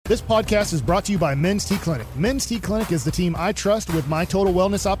This podcast is brought to you by Men's T Clinic. Men's T Clinic is the team I trust with my total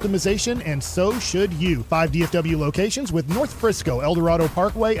wellness optimization, and so should you. 5 DFW locations with North Frisco, El Dorado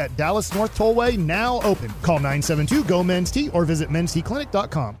Parkway at Dallas North Tollway now open. Call 972-GO-MEN'S-T or visit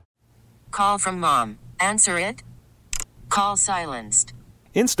mensteclinic.com. Call from mom. Answer it. Call silenced.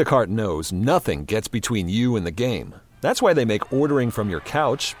 Instacart knows nothing gets between you and the game. That's why they make ordering from your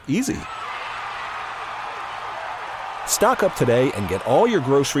couch easy. Stock up today and get all your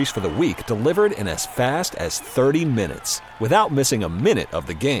groceries for the week delivered in as fast as 30 minutes without missing a minute of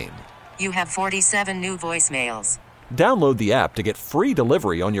the game. You have 47 new voicemails. Download the app to get free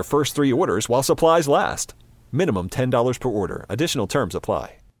delivery on your first 3 orders while supplies last. Minimum $10 per order. Additional terms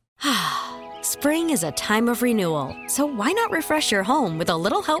apply. Spring is a time of renewal, so why not refresh your home with a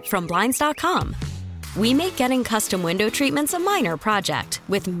little help from Blinds.com? We make getting custom window treatments a minor project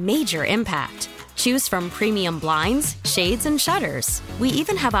with major impact. Choose from premium blinds, shades, and shutters. We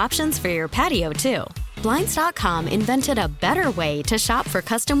even have options for your patio, too. Blinds.com invented a better way to shop for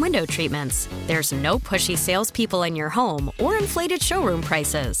custom window treatments. There's no pushy salespeople in your home or inflated showroom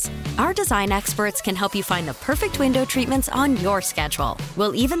prices. Our design experts can help you find the perfect window treatments on your schedule.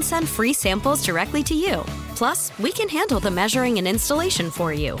 We'll even send free samples directly to you. Plus, we can handle the measuring and installation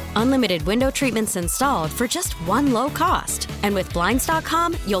for you. Unlimited window treatments installed for just one low cost. And with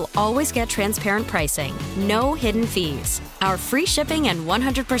Blinds.com, you'll always get transparent pricing. No hidden fees. Our free shipping and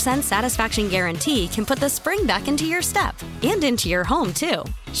 100% satisfaction guarantee can put the spring back into your step and into your home, too.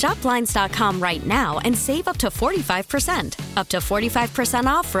 Shop Blinds.com right now and save up to 45%. Up to 45%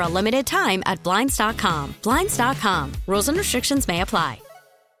 off for a limited time at Blinds.com. Blinds.com. Rules and restrictions may apply.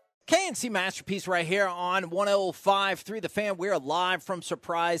 K&C Masterpiece right here on 105.3 The Fan. We're live from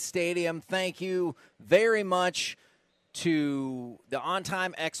Surprise Stadium. Thank you very much to the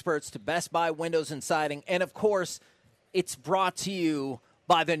on-time experts, to Best Buy Windows and Siding, and, of course, it's brought to you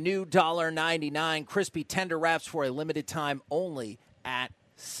by the new $1.99 crispy tender wraps for a limited time only at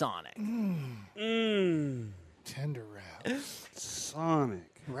Sonic. Tender wrap.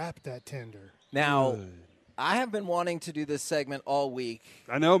 Sonic. Wrap that tender. Now, Good. I have been wanting to do this segment all week.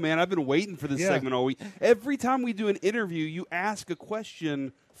 I know, man. I've been waiting for this segment all week. Every time we do an interview, you ask a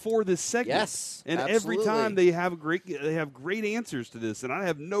question for this segment. Yes, and absolutely. every time they have great answers to this, and I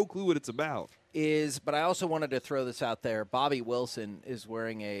have no clue what it's about. But I also wanted to throw this out there. Bobby Wilson is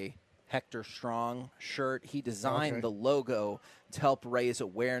wearing a Hector Strong shirt. He designed the logo to help raise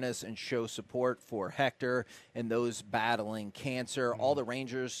awareness and show support for Hector and those battling cancer. All the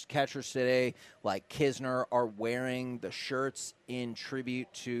Rangers catchers today, like Kisner, are wearing the shirts in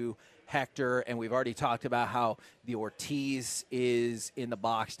tribute to Hector, and we've already talked about how the Ortiz is in the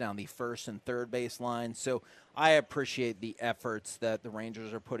box down the first and third base line. So I appreciate the efforts that the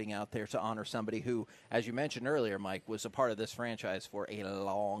Rangers are putting out there to honor somebody who, as you mentioned earlier, Mike, was a part of this franchise for a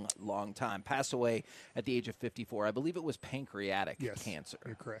long, long time. Passed away at the age of 54. I believe it was pancreatic cancer.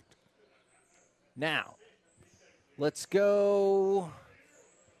 You're correct. Now, let's go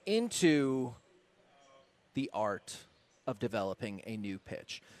into the art of developing a new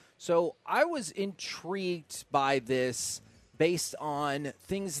pitch. So I was intrigued by this based on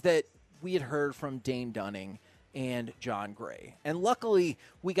things that we had heard from Dane Dunning and John Gray. And luckily,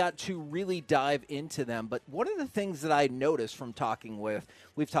 we got to really dive into them. But one of the things that I noticed from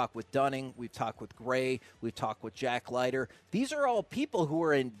we've talked with Dunning, we've talked with Gray, we've talked with Jack Leiter. These are all people who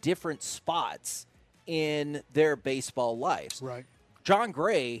are in different spots in their baseball lives. Right. John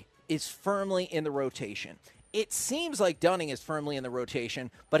Gray is firmly in the rotation. It seems like Dunning is firmly in the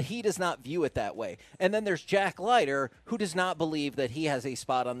rotation, but he does not view it that way. And then there's Jack Leiter, who does not believe that he has a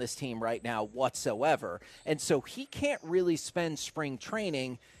spot on this team right now whatsoever. And so he can't really spend spring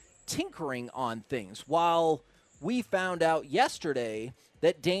training tinkering on things. While we found out yesterday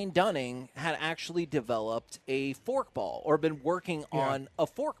that Dane Dunning had actually developed a forkball or been working on a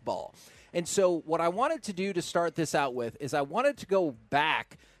forkball. And so what I wanted to do to start this out with is I wanted to go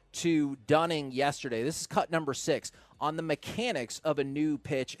back to Dunning yesterday. This is cut number 6 on the mechanics of a new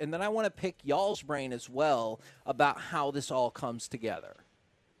pitch. And then I want to pick y'all's brain as well about how this all comes together.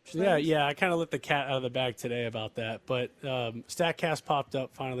 Yeah, I kind of let the cat out of the bag today about that. But StatCast popped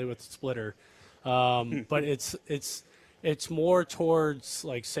up finally with the splitter. But it's more towards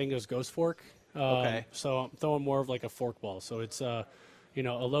like Sengo's Ghost Fork. Okay. So I'm throwing more of like a forkball. So it's a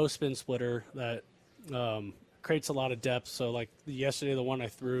low spin splitter that creates a lot of depth. So like yesterday, the one I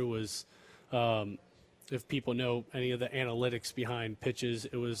threw was, if people know any of the analytics behind pitches,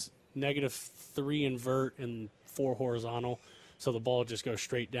 it was -3 invert and 4 horizontal. So the ball just goes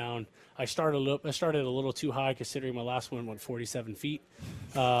straight down. I started a little too high considering my last one went 47 feet.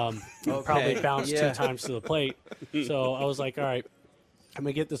 Probably bounced 2 times to the plate. So I was like, all right, I'm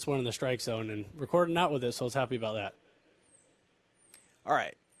going to get this one in the strike zone and recording out with it, so I was happy about that. All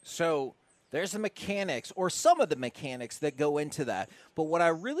right. So there's the mechanics or some of the mechanics that go into that. But what I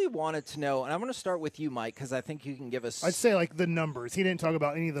really wanted to know, and I'm going to start with you, Mike, because I think you can give us. I'd say like the numbers. He didn't talk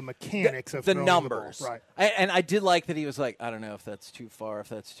about any of the mechanics of the throwing numbers. The ball. Right. And I did like that he was like, I don't know if that's too far, if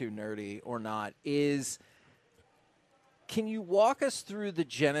that's too nerdy or not. Can you walk us through the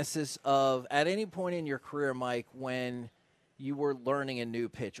genesis of, at any point in your career, Mike, when you were learning a new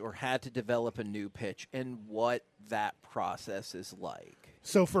pitch or had to develop a new pitch and what that process is like?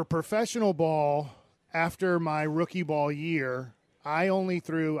 So for professional ball, after my rookie ball year, I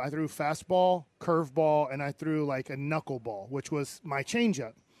threw fastball, curveball, and I threw like a knuckleball, which was my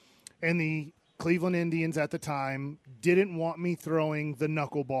changeup. And the Cleveland Indians at the time didn't want me throwing the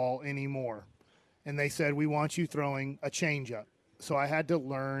knuckleball anymore. And they said, we want you throwing a changeup. So I had to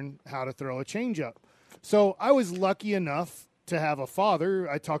learn how to throw a changeup. So I was lucky enough to have a father,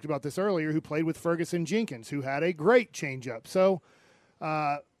 I talked about this earlier, who played with Ferguson Jenkins, who had a great changeup. So,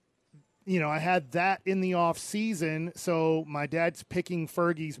 I had that in the off season. So my dad's picking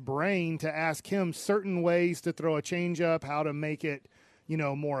Fergie's brain to ask him certain ways to throw a changeup, how to make it,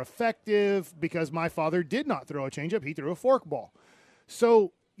 more effective, because my father did not throw a changeup. He threw a forkball.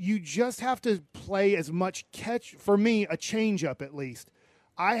 So you just have to play as much catch, for me, a changeup at least.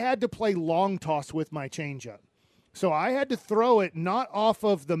 I had to play long toss with my changeup. So I had to throw it not off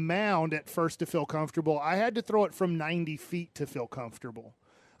of the mound at first to feel comfortable. I had to throw it from 90 feet to feel comfortable.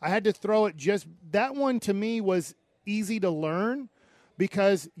 I had to throw it that one to me was easy to learn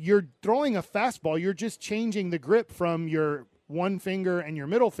because you're throwing a fastball. You're just changing the grip from your one finger and your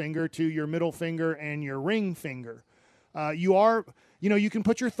middle finger to your middle finger and your ring finger. You can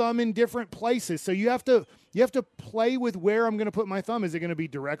put your thumb in different places. So you have to play with where I'm going to put my thumb. Is it going to be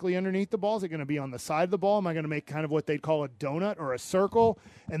directly underneath the ball? Is it going to be on the side of the ball? Am I going to make kind of what they'd call a donut or a circle?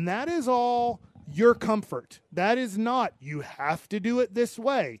 And that is all your comfort. That is not, you have to do it this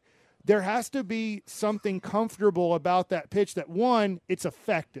way. There has to be something comfortable about that pitch that, one, it's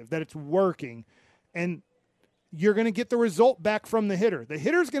effective, that it's working, and you're going to get the result back from the hitter. The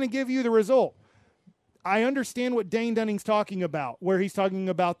hitter's going to give you the result. I understand what Dane Dunning's talking about, where he's talking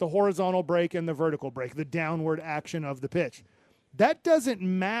about the horizontal break and the vertical break, the downward action of the pitch. That doesn't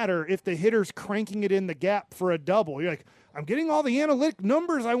matter if the hitter's cranking it in the gap for a double. You're like, I'm getting all the analytic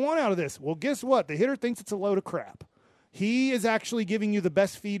numbers I want out of this. Well, guess what? The hitter thinks it's a load of crap. He is actually giving you the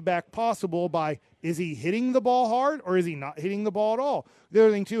best feedback possible by, is he hitting the ball hard or is he not hitting the ball at all? The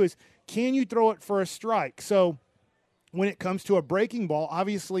other thing, too, is can you throw it for a strike? So when it comes to a breaking ball,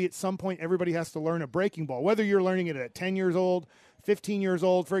 obviously at some point everybody has to learn a breaking ball, whether you're learning it at 10 years old, 15 years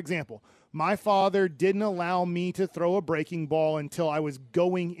old. For example, my father didn't allow me to throw a breaking ball until I was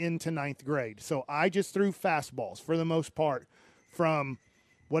going into 9th grade. So I just threw fastballs for the most part from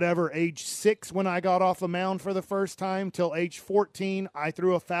age 6 when I got off a mound for the first time till age 14, I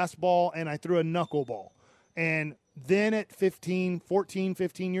threw a fastball and I threw a knuckleball. And then at 15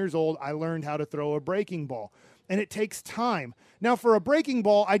 years old, I learned how to throw a breaking ball. And it takes time. Now, for a breaking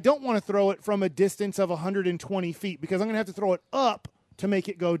ball, I don't want to throw it from a distance of 120 feet because I'm going to have to throw it up to make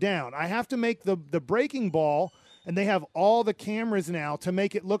it go down. I have to make the breaking ball, and they have all the cameras now to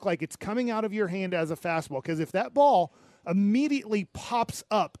make it look like it's coming out of your hand as a fastball. Because if that ball immediately pops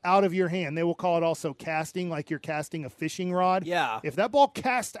up out of your hand, they will call it also casting, like you're casting a fishing rod. Yeah. If that ball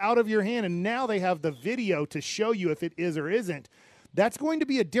casts out of your hand, and now they have the video to show you if it is or isn't, that's going to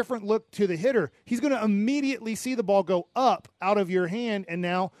be a different look to the hitter. He's going to immediately see the ball go up out of your hand, and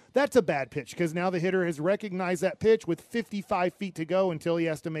now that's a bad pitch because now the hitter has recognized that pitch with 55 feet to go until he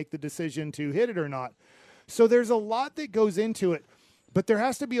has to make the decision to hit it or not. So there's a lot that goes into it, but there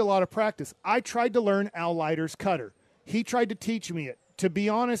has to be a lot of practice. I tried to learn Al Leiter's cutter. He tried to teach me it. To be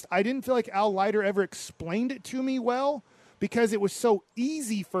honest, I didn't feel like Al Leiter ever explained it to me well because it was so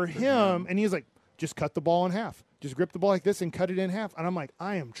easy for him, and he was like, just cut the ball in half. Just grip the ball like this and cut it in half. And I'm like,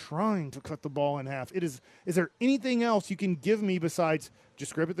 I am trying to cut the ball in half. Is there anything else you can give me besides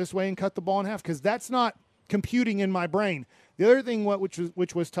just grip it this way and cut the ball in half? Because that's not computing in my brain. The other thing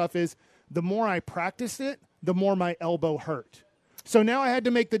which was tough is the more I practiced it, the more my elbow hurt. So now I had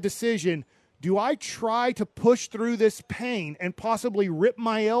to make the decision, do I try to push through this pain and possibly rip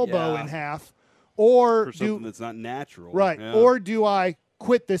my elbow in half? Or for something that's not natural. Right. Yeah. Or do I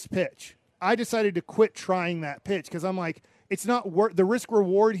quit this pitch? I decided to quit trying that pitch because I'm like, it's not worth the risk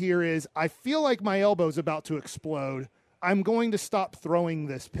reward here is I feel like my elbow's about to explode. I'm going to stop throwing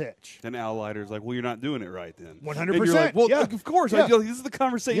this pitch. And Al Leiter's like, well, you're not doing it right then. 100%. And you're like, well, yeah. of course. Yeah. This is the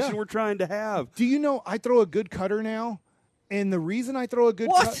conversation we're trying to have. Do you know I throw a good cutter now? And the reason I throw a good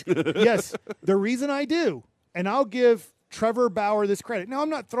cutter, yes, the reason I do, and I'll give Trevor Bauer this credit. Now, I'm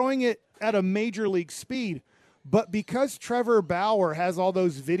not throwing it at a major league speed, but because Trevor Bauer has all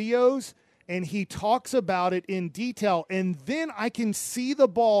those videos and he talks about it in detail, and then I can see the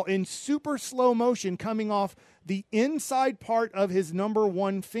ball in super slow motion coming off the inside part of his number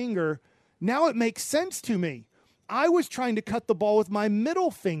one finger, now it makes sense to me. I was trying to cut the ball with my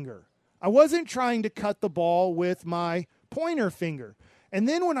middle finger. I wasn't trying to cut the ball with my pointer finger. And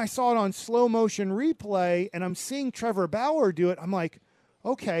then when I saw it on slow motion replay and I'm seeing Trevor Bauer do it, I'm like,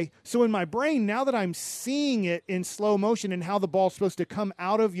 okay. So in my brain, now that I'm seeing it in slow motion and how the ball's supposed to come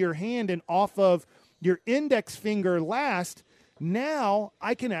out of your hand and off of your index finger last, now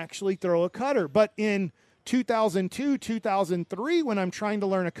I can actually throw a cutter. But in 2002, 2003, when I'm trying to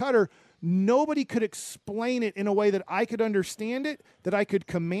learn a cutter, nobody could explain it in a way that I could understand it, that I could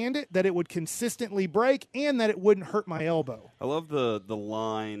command it, that it would consistently break, and that it wouldn't hurt my elbow. I love the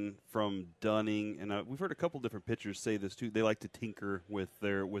line from Dunning, and we've heard a couple different pitchers say this too. They like to tinker with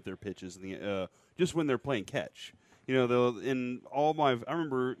their pitches, and just when they're playing catch. You know, I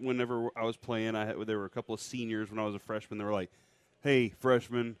remember whenever I was playing, there were a couple of seniors when I was a freshman. They were like, "Hey,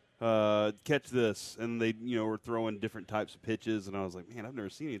 freshman, catch this," and they were throwing different types of pitches, and I was like, man, I've never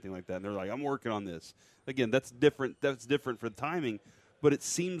seen anything like that. And they're like, I'm working on this. Again, that's different for the timing, but it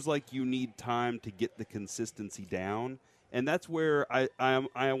seems like you need time to get the consistency down, and that's where I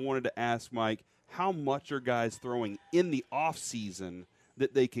wanted to ask Mike, how much are guys throwing in the off season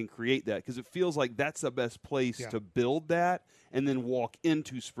that they can create that, because it feels like that's the best place to build that and then walk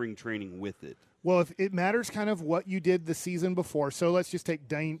into spring training with it. Well, if it matters kind of what you did the season before. So let's just take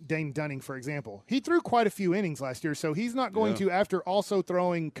Dane Dunning, for example. He threw quite a few innings last year, so he's not going to, after also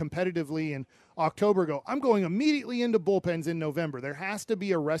throwing competitively in October, go, I'm going immediately into bullpens in November. There has to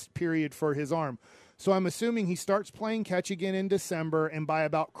be a rest period for his arm. So I'm assuming he starts playing catch again in December, and by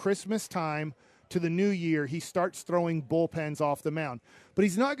about Christmas time to the new year, he starts throwing bullpens off the mound. But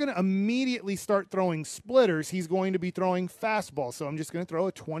he's not going to immediately start throwing splitters. He's going to be throwing fastballs. So I'm just going to throw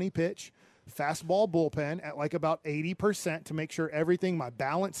a 20-pitch fastball bullpen at like about 80% to make sure everything, my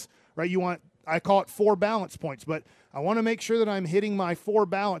balance, right? I call it 4 balance points, but I want to make sure that I'm hitting my 4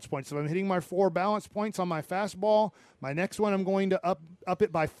 balance points. If I'm hitting my 4 balance points on my fastball, my next one I'm going to up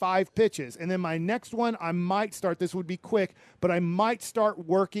it by 5 pitches. And then my next one, I might start, this would be quick, but I might start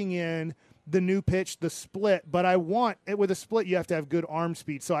working in the new pitch, the split. But I want it with a split, you have to have good arm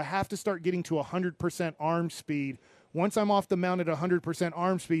speed. So I have to start getting to 100% arm speed. Once I'm off the mound at 100%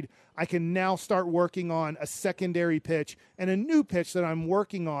 arm speed, I can now start working on a secondary pitch and a new pitch that I'm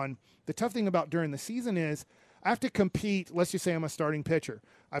working on. The tough thing about during the season is I have to compete. Let's just say I'm a starting pitcher.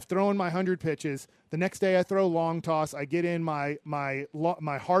 I've thrown my 100 pitches. The next day I throw long toss. I get in my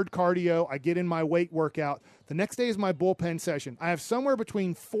hard cardio. I get in my weight workout. The next day is my bullpen session. I have somewhere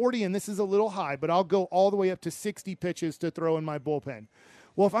between 40, and this is a little high, but I'll go all the way up to 60 pitches to throw in my bullpen.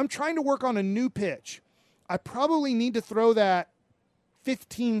 Well, if I'm trying to work on a new pitch, I probably need to throw that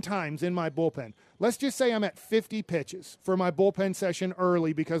 15 times in my bullpen. Let's just say I'm at 50 pitches for my bullpen session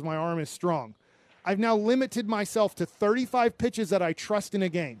early because my arm is strong. I've now limited myself to 35 pitches that I trust in a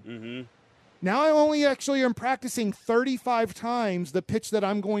game. Mm-hmm. Now I only actually am practicing 35 times the pitch that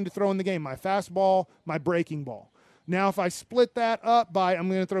I'm going to throw in the game, my fastball, my breaking ball. Now if I split that up by I'm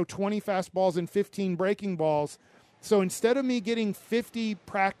going to throw 20 fastballs and 15 breaking balls, so instead of me getting 50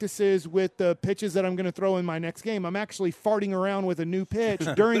 practices with the pitches that I'm going to throw in my next game, I'm actually farting around with a new pitch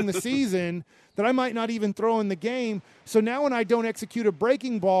during the season that I might not even throw in the game. So now when I don't execute a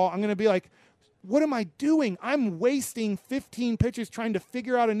breaking ball, I'm going to be like, what am I doing? I'm wasting 15 pitches trying to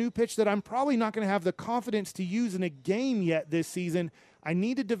figure out a new pitch that I'm probably not going to have the confidence to use in a game yet this season. I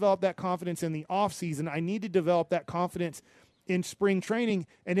need to develop that confidence in the offseason. I need to develop that confidence in spring training,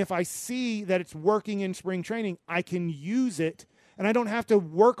 and if I see that it's working in spring training, I can use it, and I don't have to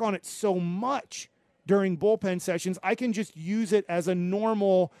work on it so much during bullpen sessions. I can just use it as a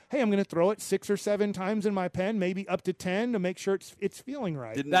normal, hey, I'm going to throw it 6 or 7 times in my pen, maybe up to 10 to make sure it's feeling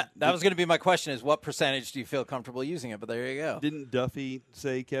right. That was going to be my question, is what percentage do you feel comfortable using it? But there you go. Didn't Duffy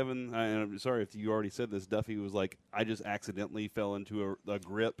say, Kevin, I'm sorry if you already said this, Duffy was like, I just accidentally fell into a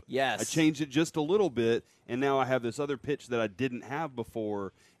grip. Yes. I changed it just a little bit, and now I have this other pitch that I didn't have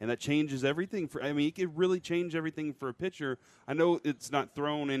before, and that changes everything. It could really change everything for a pitcher. I know it's not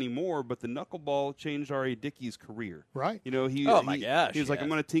thrown anymore, but the knuckleball changed R.A. Dickey's career. Right. He was like, I'm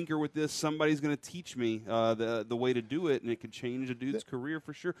going to tinker with this. Somebody's going to teach me the way to do it, and it could change a dude's career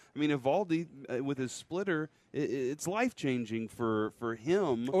for sure. I mean, Evaldi, with his splitter, it's life-changing for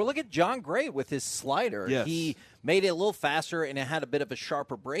him. Or look at John Gray with his slider. Yes. He made it a little faster, and it had a bit of a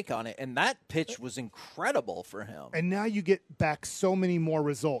sharper break on it, and that pitch was incredible for him. And now you get back so many more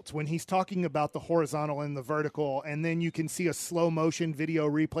results. When he's talking about the horizontal and the vertical, and then you can see a slow-motion video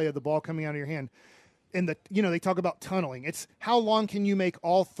replay of the ball coming out of your hand. And they talk about tunneling. It's how long can you make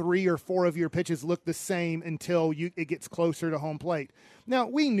all 3 or 4 of your pitches look the same until it gets closer to home plate. Now,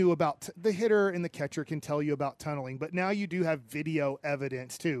 we knew about the hitter and the catcher can tell you about tunneling, but now you do have video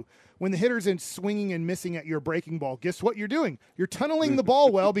evidence too. When the hitter's in swinging and missing at your breaking ball, guess what you're doing? You're tunneling the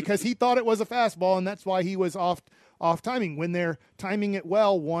ball well because he thought it was a fastball, and that's why he was off timing. When they're timing it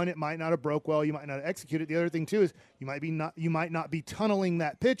well, one, it might not have broke well, you might not have executed. The other thing too is you might not be tunneling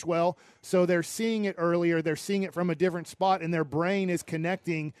that pitch well, so they're seeing it earlier, they're seeing it from a different spot, and their brain is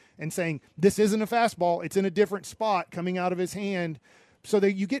connecting and saying, this isn't a fastball, it's in a different spot coming out of his hand. So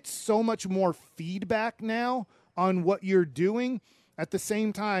that you get so much more feedback now on what you're doing. At the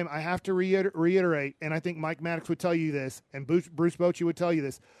same time, I have to reiterate, and I think Mike Maddox would tell you this, and Bruce Bochy would tell you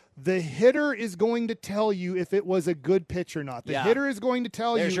this, the hitter is going to tell you if it was a good pitch or not. The hitter is going to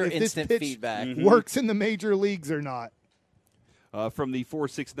tell you if this pitch feedback works in the major leagues or not. From the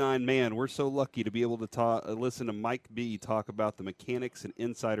 469 man, we're so lucky to be able to listen to Mike B. talk about the mechanics and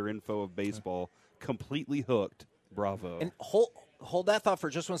insider info of baseball. Completely hooked. Bravo. And hold that thought for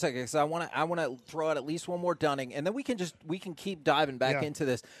just 1 second, because I want to throw out at least one more Dunning, and then we can keep diving back into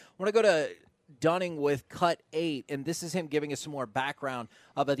this. I want to go to Dunning with cut 8, and this is him giving us some more background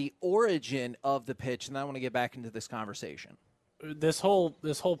about the origin of the pitch, and then I want to get back into this conversation. This whole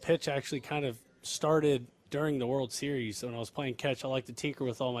pitch actually kind of started during the World Series. When I was playing catch, I like to tinker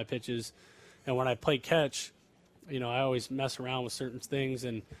with all my pitches, and when I play catch, I always mess around with certain things,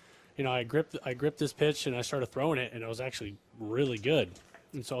 and I gripped this pitch and I started throwing it, and it was actually really good.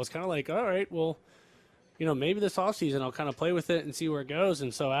 And so I was kind of like, all right, well, maybe this offseason I'll kind of play with it and see where it goes.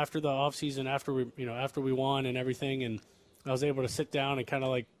 And so after the offseason, after we won and everything, and I was able to sit down and kind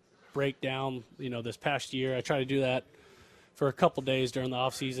of like break down, this past year. I tried to do that for a couple days during the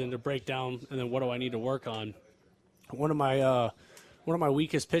offseason to break down, and then what do I need to work on. One of my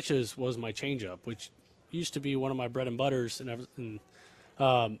weakest pitches was my changeup, which used to be one of my bread and butters, and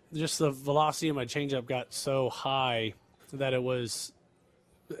just the velocity of my changeup got so high that it was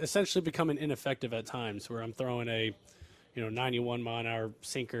essentially becoming ineffective at times, where I'm throwing a 91 mile an hour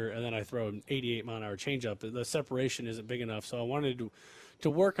sinker and then I throw an 88 mile an hour changeup. The separation isn't big enough, so I wanted to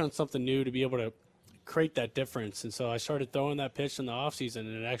work on something new to be able to create that difference. And so I started throwing that pitch in the offseason,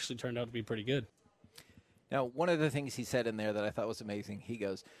 and it actually turned out to be pretty good. Now, one of the things he said in there that I thought was amazing, he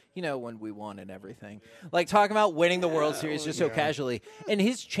goes, when we won and everything. Like, talking about winning the World Series just so casually. And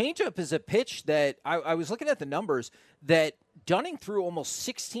his changeup is a pitch that, I was looking at the numbers, that Dunning threw almost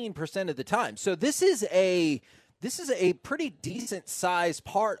 16% of the time. So this is a pretty decent-sized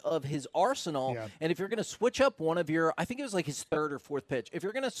part of his arsenal. Yeah. And if you're going to switch up one of your, I think it was like his third or fourth pitch, if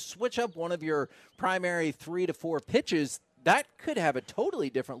you're going to switch up one of your primary 3 to 4 pitches, that could have a totally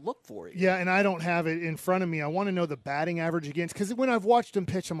different look for you. Yeah, and I don't have it in front of me. I want to know the batting average against, because when I've watched him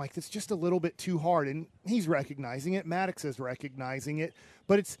pitch, I'm like, it's just a little bit too hard. And he's recognizing it. Maddox is recognizing it.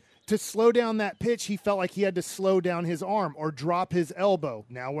 But it's to slow down that pitch, he felt like he had to slow down his arm or drop his elbow.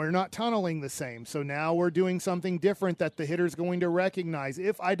 Now we're not tunneling the same. So now we're doing something different that the hitter's going to recognize.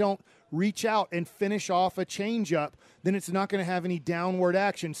 If I don't reach out and finish off a changeup, then it's not going to have any downward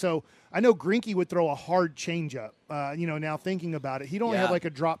action. So I know Greinke would throw a hard changeup. Now thinking about it, he'd only have like a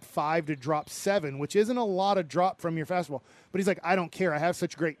drop 5 to drop 7, which isn't a lot of drop from your fastball. But he's like, I don't care. I have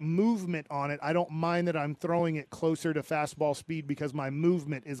such great movement on it. I don't mind that I'm throwing it closer to fastball speed because my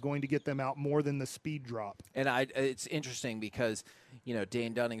movement is going to get them out more than the speed drop. And it's interesting because,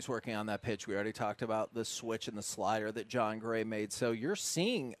 Dane Dunning's working on that pitch. We already talked about the switch and the slider that John Gray made. So you're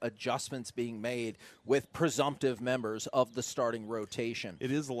seeing adjustments being made with presumptive members of the starting rotation.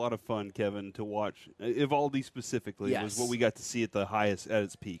 It is a lot of fun, Kevin, to watch. Evaldi specifically was what we got to see at the highest, at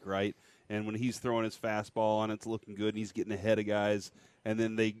its peak, right? And when he's throwing his fastball and it's looking good and he's getting ahead of guys, and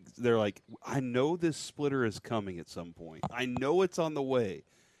then they're like, I know this splitter is coming at some point. I know it's on the way.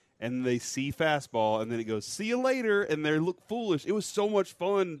 And they see fastball, and then it goes, see you later, and they look foolish. It was so much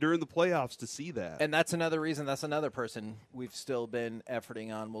fun during the playoffs to see that. And that's another reason, that's another person we've still been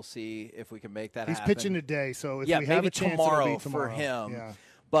efforting on. We'll see if we can make that happen. He's pitching today, so if we have a chance, it'll be tomorrow for him. Yeah.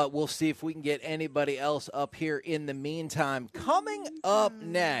 But we'll see if we can get anybody else up here in the meantime. Coming up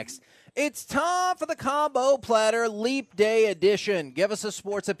next, it's time for the Combo Platter Leap Day Edition. Give us a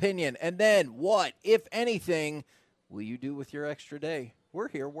sports opinion. And then what, if anything, will you do with your extra day? We're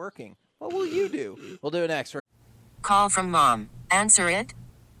here working. What will you do? We'll do it next. Call from mom. Answer it.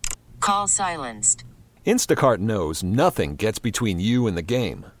 Call silenced. Instacart knows nothing gets between you and the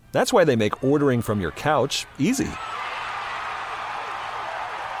game. That's why they make ordering from your couch easy.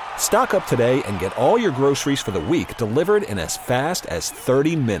 Stock up today and get all your groceries for the week delivered in as fast as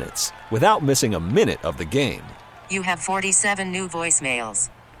 30 minutes without missing a minute of the game. You have 47 new voicemails.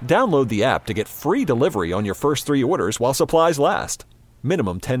 Download the app to get free delivery on your first 3 orders while supplies last.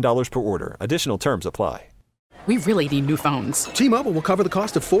 Minimum $10 per order. Additional terms apply. We really need new phones. T-Mobile will cover the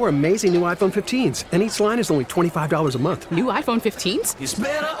cost of 4 amazing new iPhone 15s, and each line is only $25 a month. New iPhone 15s? It's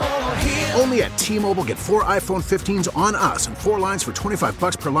better over here. Only at T-Mobile, get 4 iPhone 15s on us and 4 lines for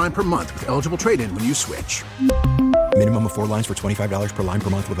 $25 per line per month with eligible trade-in when you switch. Minimum of 4 lines for $25 per line per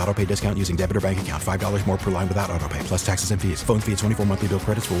month with autopay discount using debit or bank account. $5 more per line without autopay, plus taxes and fees. Phone fee at 24 monthly bill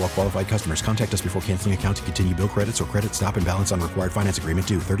credits for well-qualified customers. Contact us before canceling account to continue bill credits or credit stop and balance on required finance agreement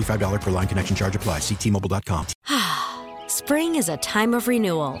due. $35 per line connection charge applies. See T-Mobile.com. Spring is a time of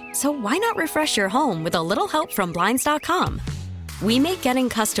renewal, so why not refresh your home with a little help from Blinds.com? We make getting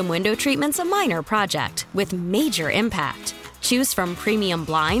custom window treatments a minor project with major impact. Choose from premium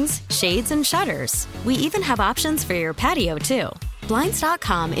blinds, shades, and shutters. We even have options for your patio, too.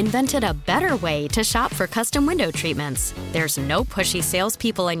 Blinds.com invented a better way to shop for custom window treatments. There's no pushy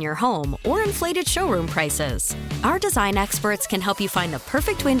salespeople in your home or inflated showroom prices. Our design experts can help you find the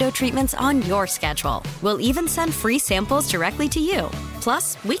perfect window treatments on your schedule. We'll even send free samples directly to you.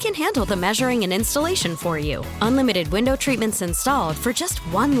 Plus, we can handle the measuring and installation for you. Unlimited window treatments installed for just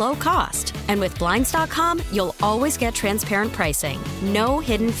one low cost. And with Blinds.com, you'll always get transparent pricing. No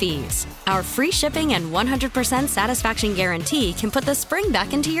hidden fees. Our free shipping and 100% satisfaction guarantee can put the spring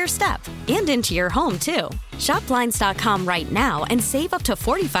back into your step and into your home, too. Shop Blinds.com right now and save up to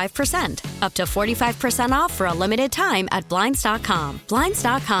 45%. Up to 45% off for a limited time at Blinds.com.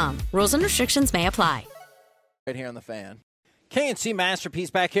 Blinds.com. Rules and restrictions may apply. Right here on the Fan. K&C Masterpiece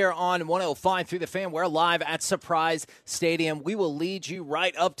back here on 105 through the Fan. We're live at Surprise Stadium. We will lead you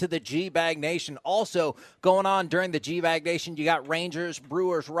right up to the G-Bag Nation. Also going on during the G-Bag Nation, you got Rangers,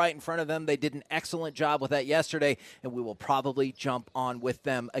 Brewers right in front of them. They did an excellent job with that yesterday, and we will probably jump on with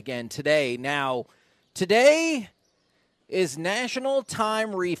them again today. Now, today is National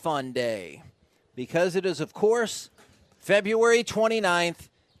Time Refund Day because it is, of course, February 29th.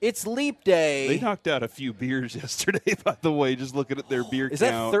 It's Leap Day. They knocked out a few beers yesterday, by the way, just looking at their beer count. Is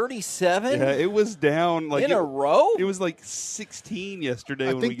that 37? Yeah, it was down. Like in a row? It was like 16 yesterday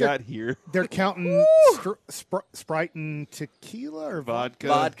when we got here. They're counting Sprite and tequila or vodka.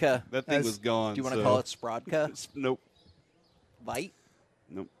 Vodka. That thing was gone. Do you want to call it Sprodka? Nope. Bite?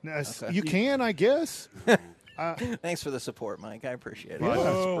 Nope. Okay. You can, I guess. Thanks for the support, Mike. I appreciate it.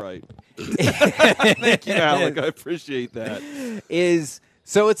 Vodka Sprite. Thank you, Alec. I appreciate that.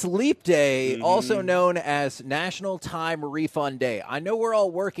 So it's Leap Day, also known as National Time Refund Day. I know we're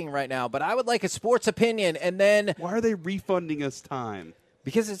all working right now, but I would like a sports opinion, and then why are they refunding us time?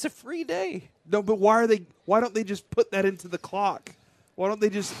 Because it's a free day. No, but why don't they just put that into the clock? Why don't they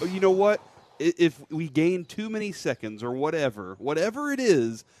just, you know what? If we gain too many seconds or whatever it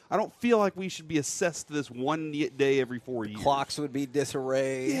is, I don't feel like we should be assessed this one day every 4 years. Clocks would be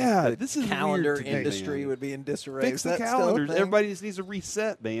disarray. Yeah, this is calendar weird industry would be in disarray. Fix the calendars. Everybody just needs a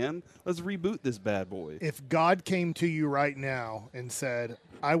reset, man. Let's reboot this bad boy. If God came to you right now and said,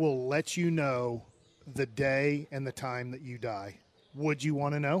 "I will let you know the day and the time that you die," would you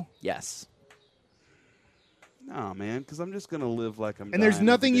want to know? Yes. No, man, because I'm just going to live like I'm and there's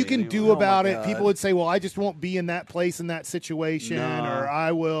nothing you can do about it. God. People would say, well, I just won't be in that place in that situation, or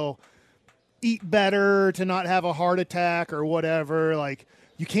I will eat better to not have a heart attack or whatever. Like,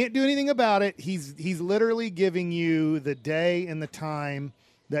 you can't do anything about it. He's literally giving you the day and the time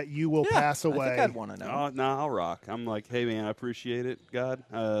that you will pass away. I think I'd want to know. I'll rock. I'm like, hey, man, I appreciate it, God.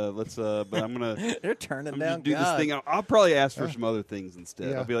 Let's. But I'm gonna. They're turning down. Just do God. this thing. I'll probably ask for some other things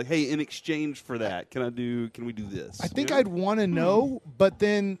instead. Yeah. I'll be like, hey, in exchange for that, can we do this? I think I'd want to know, but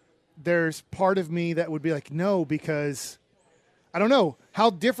then there's part of me that would be like, no, because I don't know.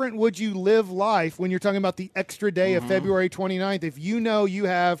 How different would you live life when you're talking about the extra day of February 29th? If you know you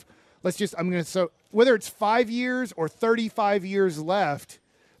have, whether it's 5 years or 35 years left.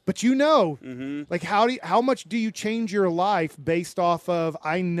 But like how much do you change your life based off of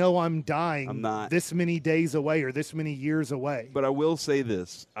I know I'm dying this many days away or this many years away? But I will say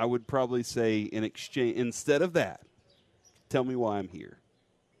this. I would probably say in exchange, instead of that, tell me why I'm here.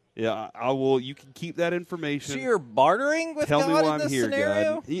 Yeah, I will. You can keep that information. So you're bartering with Tell God me why in I'm this here,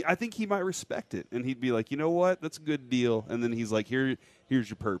 scenario? God. I think he might respect it, and he'd be like, you know what? That's a good deal. And then he's like, here's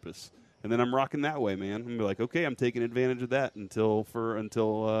your purpose. And then I'm rocking that way, man. I'm gonna be like, okay, I'm taking advantage of that until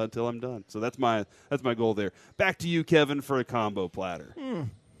I'm done. So that's my goal there. Back to you, Kevin, for a combo platter.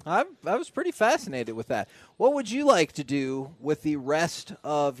 I was pretty fascinated with that. What would you like to do with the rest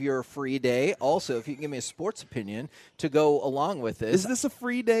of your free day? Also, if you can give me a sports opinion to go along with this. Is this a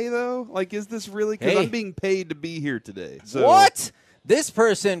free day, though? Like, is this really? Because I'm being paid to be here today. So. What? This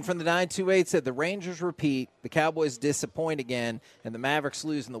person from the 928 said the Rangers repeat, the Cowboys disappoint again, and the Mavericks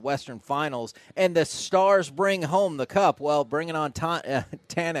lose in the Western Finals, and the Stars bring home the cup. Well, bringing on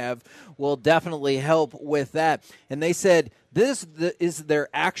Tanev will definitely help with that. And they said this is their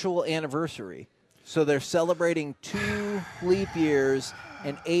actual anniversary. So they're celebrating 2 leap years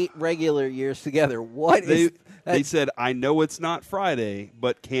and 8 regular years together. They said, I know it's not Friday,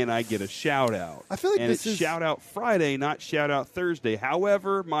 but can I get a shout-out? I feel like this is shout-out Friday, not shout-out Thursday.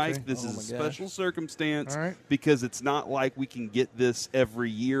 However, Mike, this is a special circumstance because it's not like we can get this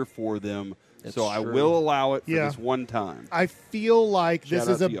every year for them. So I will allow it for this one time. I feel like this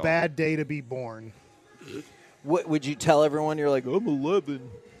is a bad day to be born. Would you tell everyone you're like, I'm 11?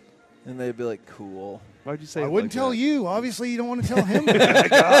 And they'd be like, cool. Why'd you say I it wouldn't like tell that? you. Obviously, you don't want to tell him.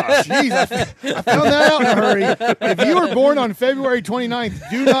 Gosh, jeez, I found that out in a hurry. If you were born on February 29th,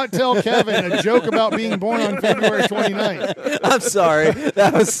 do not tell Kevin a joke about being born on February 29th. I'm sorry.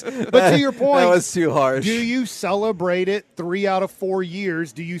 But to your point, that was too harsh. Do you celebrate it 3 out of 4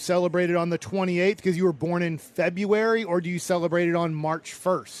 years? Do you celebrate it on the 28th because you were born in February, or do you celebrate it on March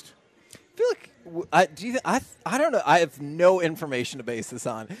 1st? I feel like I don't know. I have no information to base this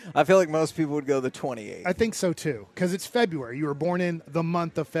on. I feel like most people would go the 28th. I think so too, because it's February. You were born in the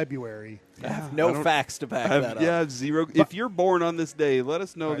month of February. I have no facts to back that up. Yeah, zero. If you're born on this day, let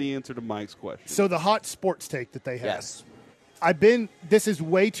us know the answer to Mike's question. So the hot sports take that they have. Yes. This is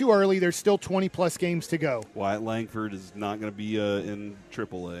way too early. There's still 20-plus games to go. Wyatt Langford is not going to be in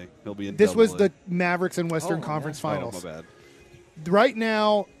AAA. He'll be in This was AA. the Mavericks and Western Conference Finals. Oh, my bad. Right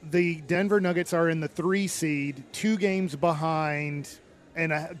now, the Denver Nuggets are in the 3 seed, 2 games behind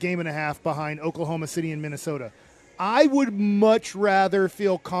and a game and a half behind Oklahoma City and Minnesota. I would much rather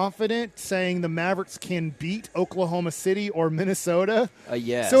feel confident saying the Mavericks can beat Oklahoma City or Minnesota.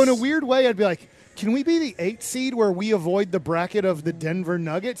 Yes. So in a weird way, I'd be like, can we be the 8th seed where we avoid the bracket of the Denver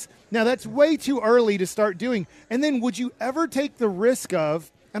Nuggets? Now, that's way too early to start doing. And then would you ever take the risk of,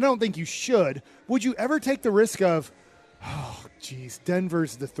 and I don't think you should, would you ever take the risk of, oh, geez,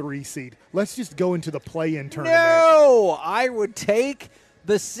 Denver's the 3 seed. Let's just go into the play-in tournament. No, I would take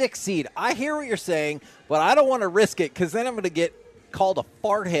the 6 seed. I hear what you're saying, but I don't want to risk it because then I'm going to get called a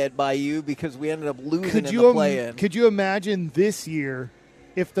farthead by you because we ended up losing in the play-in. Could you imagine this year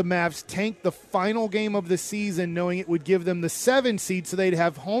if the Mavs tanked the final game of the season knowing it would give them the 7 seed so they'd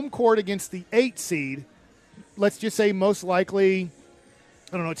have home court against the 8 seed? Let's just say most likely,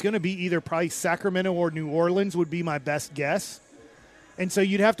 I don't know, it's going to be either probably Sacramento or New Orleans would be my best guess. And so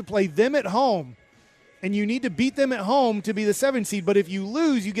you'd have to play them at home, and you need to beat them at home to be the 7 seed. But if you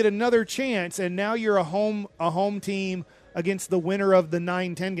lose, you get another chance, and now you're a home team against the winner of the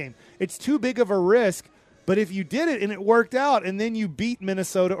 9-10 game. It's too big of a risk, but if you did it and it worked out, and then you beat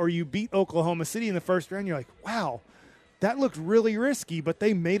Minnesota or you beat Oklahoma City in the first round, you're like, wow, that looked really risky, but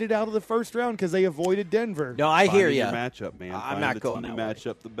they made it out of the first round because they avoided Denver. No, I hear you. Matchup, man. I'm not going that way. Match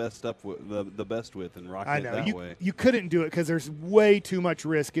up the best with and rock it that way. You couldn't do it because there's way too much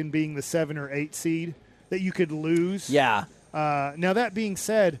risk in being the 7 or 8 seed that you could lose. Yeah. Now, that being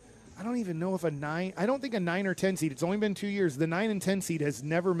said, I don't even know if I don't think a 9 or 10 seed, it's only been 2 years, the 9 and 10 seed has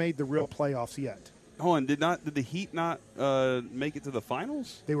never made the real playoffs yet. Oh, and did the Heat not make it to the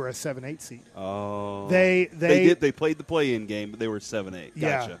finals? They were a 7-8 seed. Oh. They played the play-in game, but they were 7-8.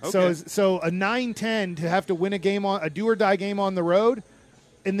 Gotcha. Yeah. Okay. So a 9-10 to have to win a do-or-die game on the road,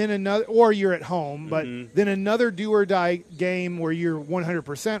 and then another, or you're at home, but then another do-or-die game where you're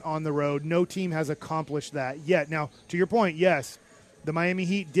 100% on the road. No team has accomplished that yet. Now, to your point, yes, the Miami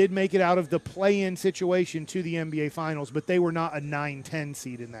Heat did make it out of the play-in situation to the NBA Finals, but they were not a 9-10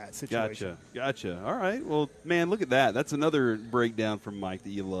 seed in that situation. Gotcha. All right. Well, man, look at that. That's another breakdown from Mike that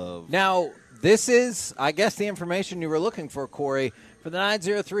you love. Now, this is, I guess, the information you were looking for, Corey. For the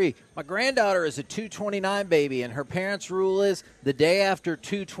 903, my granddaughter is a 229 baby, and her parents' rule is the day after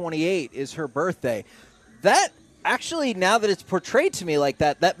 228 is her birthday. That actually, now that it's portrayed to me like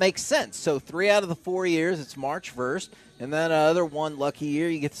that, that makes sense. So 3 out of the 4 years, it's March 1st. And then another one lucky year,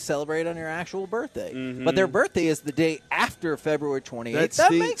 you get to celebrate on your actual birthday. Mm-hmm. But their birthday is the day after February 28th.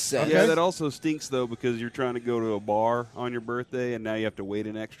 That makes sense. Yeah, that also stinks, though, because you're trying to go to a bar on your birthday, and now you have to wait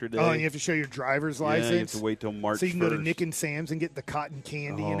an extra day. Oh, and you have to show your driver's license. Yeah, you have to wait till March 1st. So you can go to Nick and Sam's and get the cotton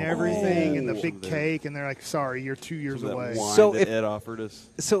candy and everything and the big cake, and they're like, sorry, you're 2 years away. So if Ed offered us.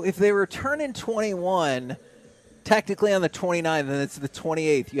 So if they were turning 21, technically on the 29th, and it's the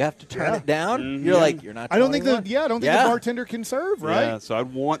 28th. You have to turn it down. Mm-hmm. You're like, you're not. I don't think 21? the bartender can serve, right? Yeah, so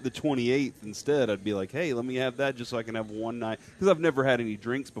I'd want the 28th instead. I'd be like, hey, let me have that just so I can have one night. Because I've never had any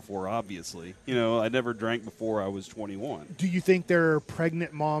drinks before, obviously. I never drank before I was 21. Do you think there are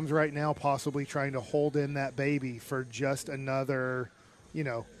pregnant moms right now possibly trying to hold in that baby for just another,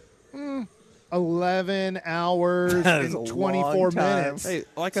 11 hours and 24 minutes? Hey,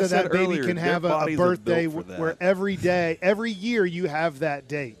 like so I said that baby earlier, can their have a bodies are birthday built for that. where every year you have that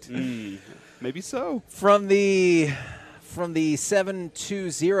date. Maybe so. From the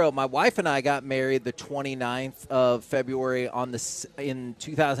 720, my wife and I got married the 29th of February in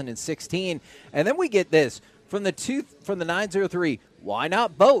 2016, and then we get this from the 903. Why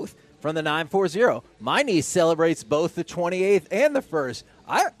not both? From the 940, my niece celebrates both the 28th and the 1st.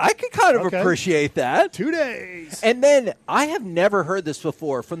 I could kind of appreciate that. 2 days. And then I have never heard this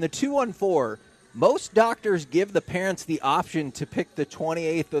before. From the 214, most doctors give the parents the option to pick the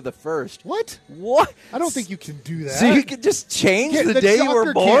 28th or the 1st. What? I don't think you can do that. So you could just change the day you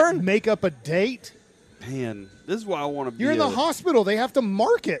were born? Can't make up a date? Man, this is why I want to be You're in the hospital. They have to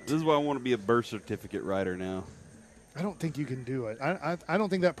mark it. This is why I want to be a birth certificate writer now. I don't think you can do it. I don't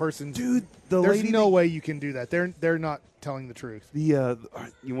think that person. Dude, there's no way you can do that. They're not telling the truth. You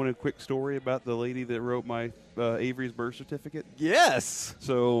want a quick story about the lady that wrote my Avery's birth certificate? Yes.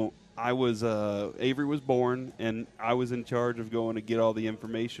 So I was Avery was born, and I was in charge of going to get all the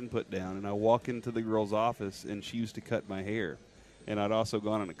information put down. And I walk into the girl's office, and she used to cut my hair, and I'd also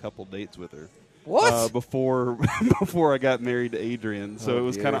gone on a couple dates with her. What? Before I got married to Adrian, so it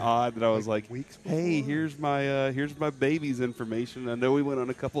was kind of odd that I was like, "Hey, here's my baby's information. I know we went on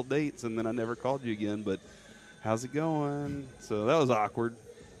a couple dates, and then I never called you again, but how's it going?" So that was awkward.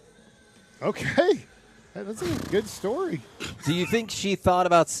 Okay, that's a good story. Do you think she thought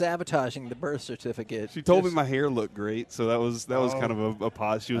about sabotaging the birth certificate? She told me my hair looked great, so that was kind of a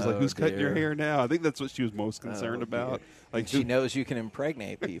pause. She was like, "Who's cutting your hair now?" I think that's what she was most concerned about. Like she knows you can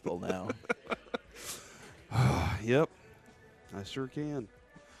impregnate people now. Yep, I sure can.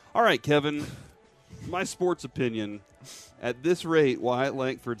 All right, Kevin, my sports opinion. At this rate, Wyatt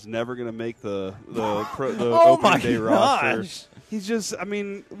Langford's never going to make the opening day roster. He's just,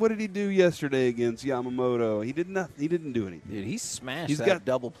 what did he do yesterday against Yamamoto? He didn't do anything. Dude, he smashed that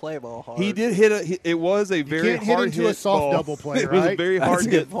double play ball hard. He did hit it was a very hard hit a soft ball. double play, It was right? a very hard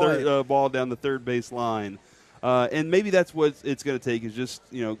hit ball down the third base line. And maybe that's what it's going to take is just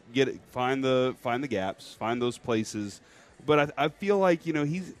find the gaps, find those places. But I feel like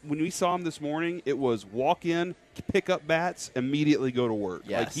when we saw him this morning, it was walk in, pick up bats, immediately go to work.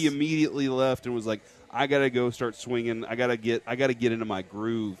 Yes. Like he immediately left and was like, I got to go start swinging. I got to get into my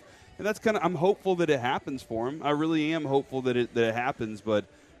groove. And that's I'm hopeful that it happens for him. I really am hopeful that it happens. But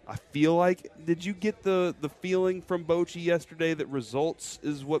I feel like, did you get the feeling from Bochy yesterday that results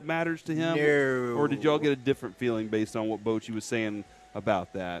is what matters to him? No. Or did y'all get a different feeling based on what Bochy was saying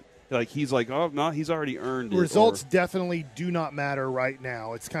about that? Like he's like, oh, no, he's already earned it. Results definitely do not matter right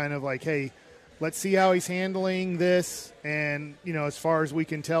now. It's kind of like, hey, let's see how he's handling this. And, as far as we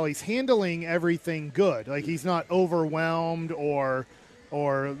can tell, he's handling everything good. Like he's not overwhelmed or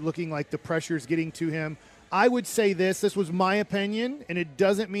looking like the pressure's getting to him. I would say this was my opinion, and it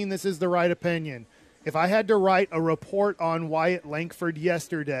doesn't mean this is the right opinion. If I had to write a report on Wyatt Langford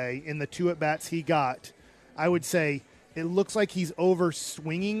yesterday in the 2 at-bats he got, I would say it looks like he's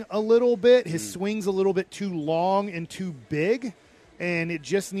over-swinging a little bit. His swing's a little bit too long and too big, and it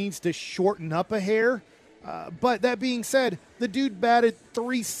just needs to shorten up a hair. But that being said, the dude batted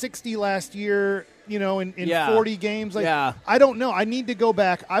 .360 last year, in 40 games. I don't know. I need to go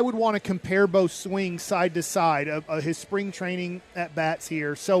back. I would want to compare both swings side to side of his spring training at-bats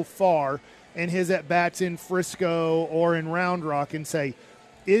here so far and his at-bats in Frisco or in Round Rock and say,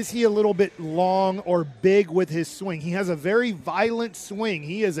 is he a little bit long or big with his swing? He has a very violent swing.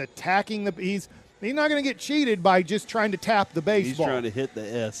 He is attacking he's not going to get cheated by just trying to tap the baseball. He's trying to hit the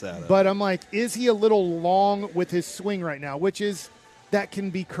S out of it. But I'm like, is he a little long with his swing right now? That can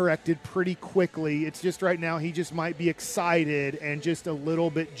be corrected pretty quickly. It's just right now he just might be excited and just a little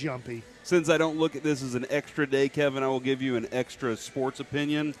bit jumpy. Since I don't look at this as an extra day, Kevin, I will give you an extra sports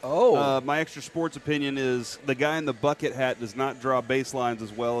opinion. My extra sports opinion is the guy in the bucket hat does not draw baselines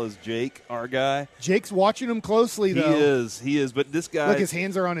as well as Jake, our guy. Jake's watching him closely, though. He is. But this guy... Look, his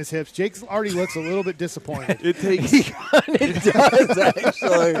hands are on his hips. Jake already looks a little bit disappointed. It does,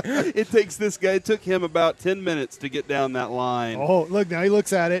 actually. It takes this guy. It took him about 10 minutes to get down that line. Oh, look, now he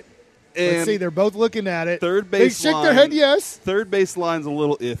looks at it. And let's see, they're both looking at it. Third base They shake their head yes. Third base line's a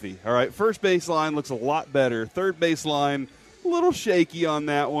little iffy. All right, first base line looks a lot better. Third base line little shaky on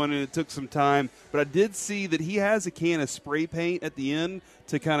that one, and it took some time. But I did see that he has a can of spray paint at the end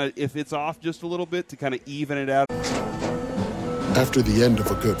to kind of, if it's off just a little bit, to kind of even it out. After the end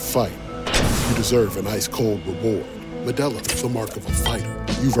of a good fight, you deserve an ice-cold reward. Modelo is the mark of a fighter.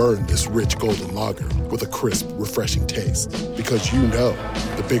 You've earned this rich golden lager with a crisp, refreshing taste. Because you know,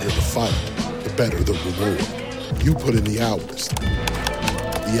 the bigger the fight, the better the reward. You put in the hours,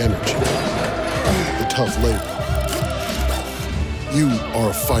 the energy, the tough labor. You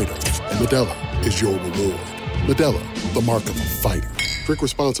are a fighter, and Modelo is your reward. Modelo, the mark of a fighter. Drink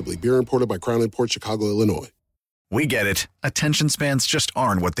responsibly. Beer imported by Crown Imports, Chicago, Illinois. We get it. Attention spans just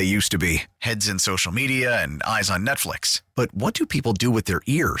aren't what they used to be. Heads in social media and eyes on Netflix. But what do people do with their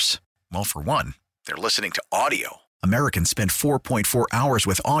ears? Well, for one, they're listening to audio. Americans spend 4.4 hours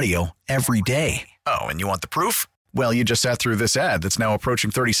with audio every day. Oh, and you want the proof? Well, you just sat through this ad that's now approaching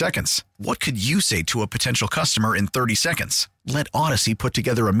 30 seconds. What could you say to a potential customer in 30 seconds? Let Odyssey put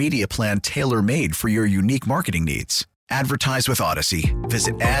together a media plan tailor-made for your unique marketing needs. Advertise with Odyssey.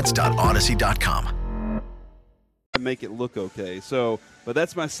 Visit ads.odyssey.com. Make it look okay. But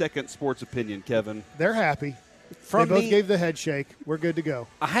that's my second sports opinion, Kevin. They're happy. They both gave the head shake. We're good to go.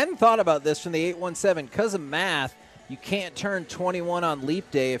 I hadn't thought about this from the 817. Because of math, you can't turn 21 on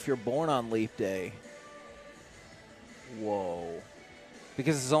leap day if you're born on leap day. Whoa.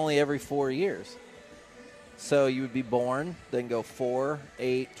 Because it's only every 4 years. So you would be born, then go 4,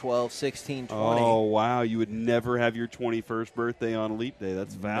 8, 12, 16, 20. Oh, wow. You would never have your 21st birthday on leap day.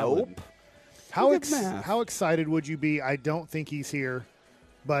 That's valid. Nope. How excited would you be? I don't think he's here,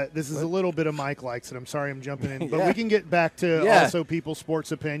 but this is a little bit of Mike likes it. I'm sorry I'm jumping in. But we can get back to also people's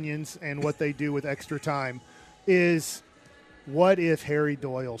sports opinions and what they do with extra time. What if Harry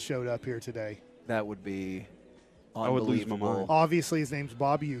Doyle showed up here today? That would be I would lose my mind. Obviously, his name's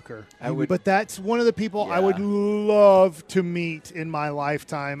Bob Uecker. But that's one of the people I would love to meet in my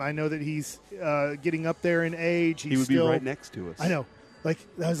lifetime. I know that he's getting up there in age. He would be right next to us. I know. I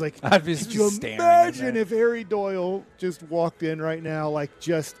was like, I'd be could you imagine if Harry Doyle just walked in right now?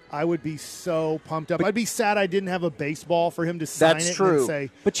 I would be so pumped up. I'd be sad I didn't have a baseball for him to sign That's it true. and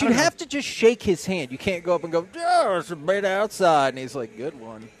say. But you'd have to just shake his hand. You can't go up and go, oh, it's right outside. And he's like, good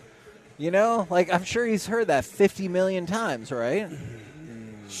one. You know? I'm sure he's heard that 50 million times, right?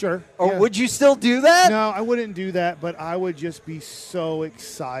 Sure. Or would you still do that? No, I wouldn't do that, but I would just be so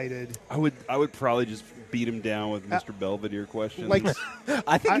excited. I would probably just beat him down with Mr. Belvedere questions.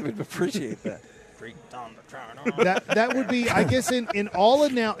 I think he would appreciate that. That would be, I guess, in all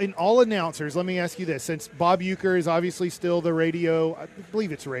announcers. Let me ask you this: since Bob Uecker is obviously still the radio, I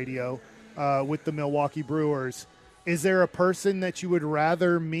believe it's radio, with the Milwaukee Brewers, is there a person that you would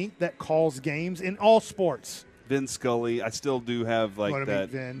rather meet that calls games in all sports? Vin Scully. I still do have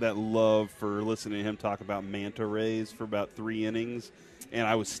that love for listening to him talk about manta rays for about 3 innings, and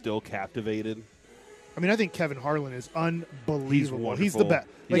I was still captivated. I mean, I think Kevin Harlan is unbelievable. He's the best.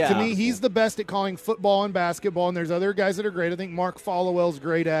 To me, he's the best at calling football and basketball, and there's other guys that are great. I think Mark Followell's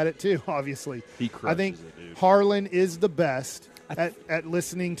great at it, too, obviously. He crushes I think it, dude. Harlan is the best at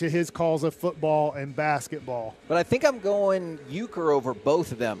listening to his calls of football and basketball. But I think I'm going Uecker over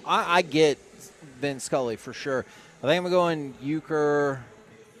both of them. I get Vin Scully for sure. I think I'm going Uecker,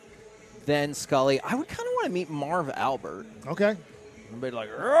 then Scully. I would kind of want to meet Marv Albert. Okay. Everybody like,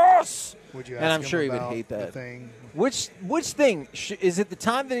 yes! Would you ask and I'm him sure he would about hate that. Thing? Which thing? Is it the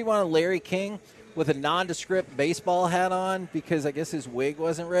time that he wanted Larry King with a nondescript baseball hat on because I guess his wig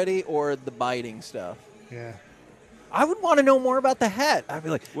wasn't ready, or the biting stuff? Yeah. I would want to know more about the hat. I'd be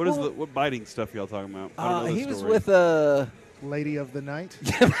like, what biting stuff y'all talking about? I don't know he the was story. with a Lady of the Night.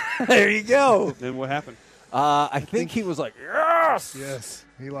 There you go. Then what happened? I think he was like, yes. Yes.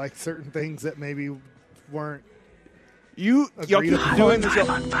 He liked certain things that maybe weren't. Y'all keep doing this.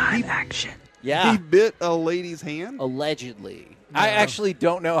 Action. Yeah. He bit a lady's hand? Allegedly. I actually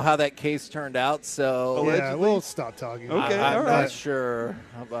don't know how that case turned out, so. Allegedly? Yeah, we'll stop talking. Okay, I'm all right. not sure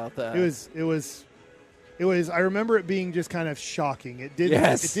about that. It was. I remember it being just kind of shocking. It didn't.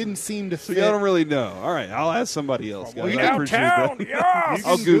 Yes. It didn't seem to So fit. y'all don't really know. All right, I'll ask somebody else. Guys. I appreciate downtown, that. yes!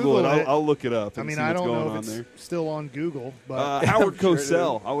 I'll Google it. Google it. I'll look it up. I And mean, see I what's don't going know on if it's there. still on Google, but Howard sure it is.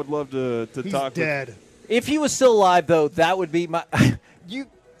 Cosell. I would love to he's talk. dead. If he was still alive, though, that would be my.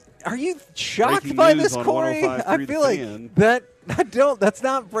 Are you shocked Breaking by news this, on Corey? 105.3 I The feel like Fan. that's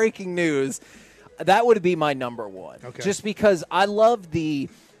not breaking news. That would be my number one. Okay. Just because I love the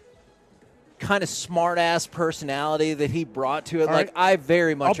kind of smart-ass personality that he brought to it. All like, right. I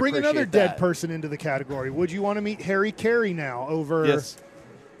very much I'll bring appreciate another that. dead person into the category. Would you want to meet Harry Carey now over? Yes.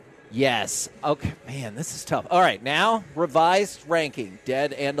 Yes. Okay. Man, this is tough. All right, now revised ranking,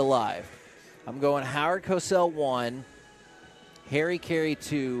 dead and alive. I'm going Howard Cosell 1, Harry Carey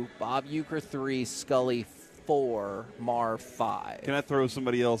 2, Bob Uecker 3, Scully 4, Mar 5. Can I throw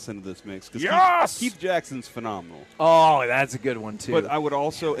somebody else into this mix? Yes! Keith Jackson's phenomenal. Oh, that's a good one, too. But I would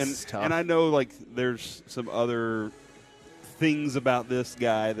also, and I know like there's some other things about this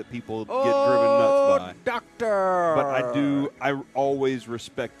guy that people get driven nuts by. Doctor! But I always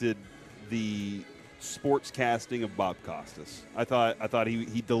respected the sports casting of Bob Costas. I thought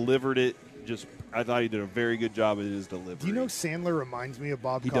he delivered it I thought he did a very good job in his delivery. Do you know Sandler reminds me of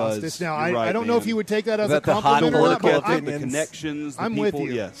Bob He Costas? does. Now, You're right, I don't know man. if you would take that as Is a that the compliment or not, political but the connections, the I'm people, with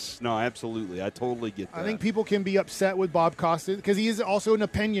you. yes. No, absolutely. I totally get that. I think people can be upset with Bob Costas because he is also an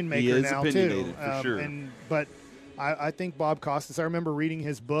opinion maker He is now, opinionated, too. for sure. But I think Bob Costas, I remember reading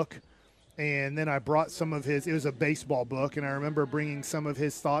his book, and then I brought some of his – it was a baseball book, and I remember bringing some of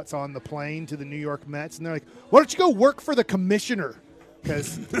his thoughts on the plane to the New York Mets, and they're like, why don't you go work for the commissioner?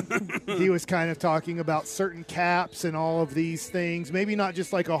 Because he was kind of talking about certain caps and all of these things. Maybe not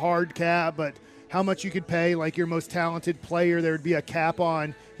just like a hard cap, but how much you could pay like your most talented player. There would be a cap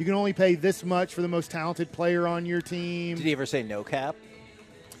on. You can only pay this much for the most talented player on your team. Did he ever say no cap?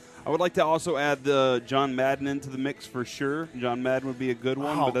 I would like to also add John Madden into the mix for sure. John Madden would be a good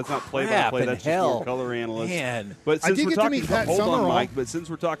one, but that's not play-by-play. That's just more color analyst. Man. But since we're talking, hold on, Summerall. Mike. But since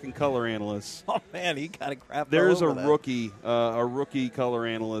we're talking color analysts, Oh, man, he kind of crapped there's all a over that. rookie color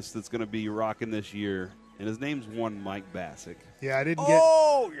analyst that's going to be rocking this year, and his name's one Mike Bassick. Yeah, I didn't get.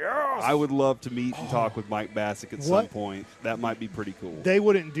 Oh, yes. I would love to meet and talk with Mike Bassick at some point. That might be pretty cool. They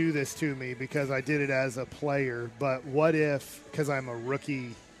wouldn't do this to me because I did it as a player. But what if, because I'm a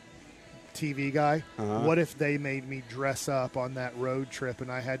rookie TV guy, what if they made me dress up on that road trip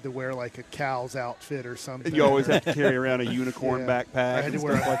and I had to wear like a cow's outfit or something? You always have to carry around a unicorn backpack I had to and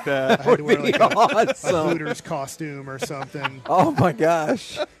wear stuff like that. I had to wear like a awesome. Hooters costume or something. Oh, my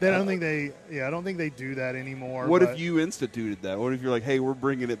gosh. I don't think they do that anymore. What but if you instituted that? What if you're like, hey, we're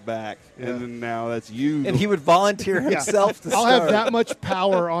bringing it back, and then now that's you. And he would volunteer himself to I'll start. have that much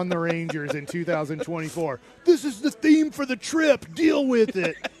power on the Rangers in 2024. This is the theme for the trip. Deal with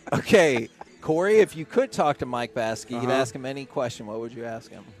it. Okay, Corey, if you could talk to Mike Baskey, you'd ask him any question, what would you ask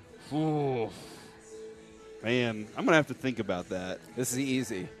him? Ooh. Man, I'm going to have to think about that. This is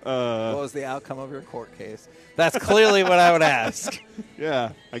easy. What was the outcome of your court case? That's clearly what I would ask.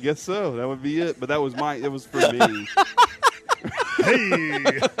 Yeah, I guess so. That would be it. But it was for me.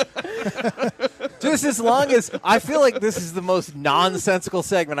 Hey. Just as long as I feel like this is the most nonsensical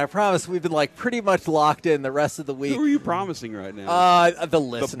segment. I promise we've been like pretty much locked in the rest of the week. Who are you promising right now? The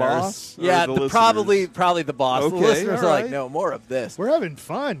listeners. The boss? Yeah, the probably the boss. Okay, the listeners all are like, right. no, more of this. We're having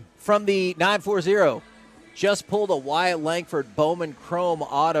fun. From the 940, just pulled a Wyatt Langford Bowman Chrome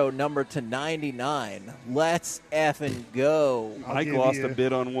Auto number to 99. Let's effing go. Mike lost a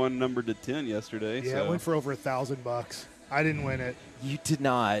bid on one numbered to 10 yesterday. Yeah, so. it went for over $1,000. I didn't win it. You did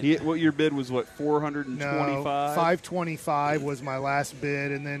not. What your bid was? What, 425? No, 525 was my last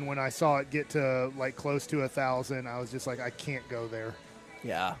bid, and then when I saw it get to like close to 1,000, I was just like, I can't go there.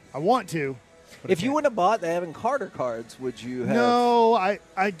 Yeah, I want to. But if you wouldn't have bought the Evan Carter cards, would you have? No, I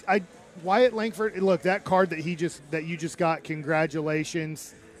Wyatt Langford. Look, that card that you just got.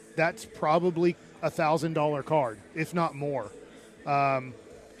 Congratulations. That's probably $1,000 card, if not more.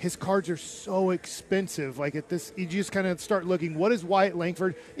 His cards are so expensive. Like at this, you just kind of start looking. What is Wyatt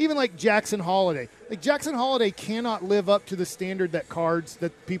Langford? Even like Jackson Holiday. Like Jackson Holiday cannot live up to the standard that cards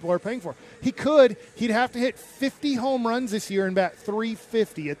that people are paying for. He could. He'd have to hit 50 home runs this year and bat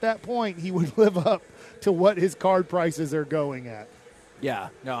 350. At that point, he would live up to what his card prices are going at. Yeah,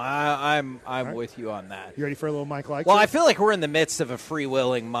 no, I'm right. with you on that. You ready for a little Mike Likes? Well, I feel like we're in the midst of a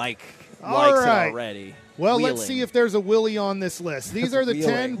freewheeling Mike All likes right. it already. Well, Wheeling. let's see if there's a Willie on this list. These are the 10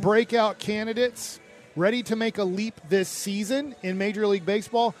 Wheeling. breakout candidates ready to make a leap this season in Major League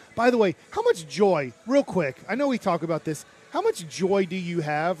Baseball. By the way, how much joy, real quick, I know we talk about this, how much joy do you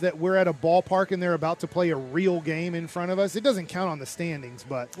have that we're at a ballpark and they're about to play a real game in front of us? It doesn't count on the standings,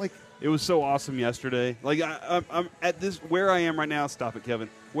 but like It was so awesome yesterday. Like I'm at this where I am right now. Stop it, Kevin.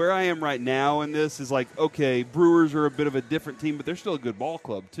 Where I am right now in this is like, okay, Brewers are a bit of a different team, but they're still a good ball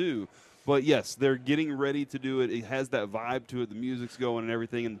club too. But yes, they're getting ready to do it. It has that vibe to it. The music's going and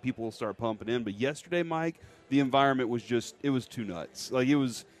everything, and people will start pumping in. But yesterday, Mike, the environment was it was too nuts. Like it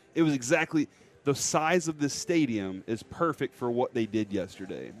was exactly the size of this stadium is perfect for what they did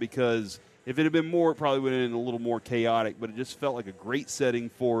yesterday. Because if it had been more, it probably would have been a little more chaotic. But it just felt like a great setting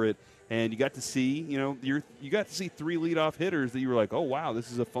for it. And you got to see, you got to see 3 leadoff hitters that you were like, oh wow, this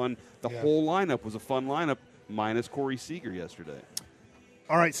is a fun. The whole lineup was a fun lineup, minus Corey Seager yesterday.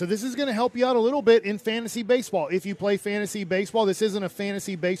 All right, so this is going to help you out a little bit in fantasy baseball. If you play fantasy baseball, this isn't a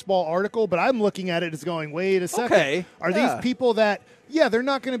fantasy baseball article, but I'm looking at it as going, wait a second. Okay. Are these people that, they're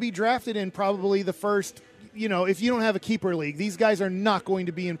not going to be drafted in probably the first, if you don't have a keeper league, these guys are not going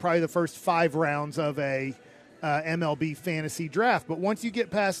to be in probably the first 5 rounds of a MLB fantasy draft. But once you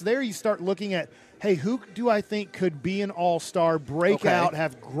get past there, you start looking at, hey, who do I think could be an all-star, break out,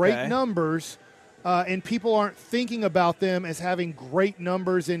 have great numbers, and people aren't thinking about them as having great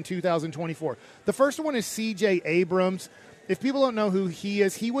numbers in 2024. The first one is C.J. Abrams. If people don't know who he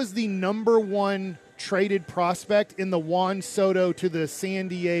is, he was the number 1 traded prospect in the Juan Soto to the San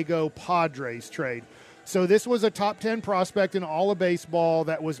Diego Padres trade. So this was a top 10 prospect in all of baseball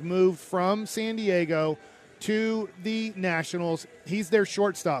that was moved from San Diego to the Nationals. He's their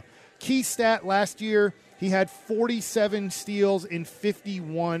shortstop. Key stat last year, he had 47 steals in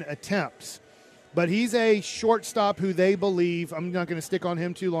 51 attempts. But he's a shortstop who they believe, I'm not going to stick on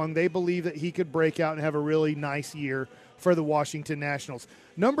him too long, they believe that he could break out and have a really nice year for the Washington Nationals.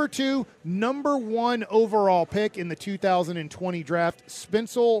 Number 2, number 1 overall pick in the 2020 draft,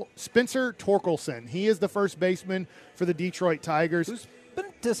 Spencer Torkelson. He is the first baseman for the Detroit Tigers. Who's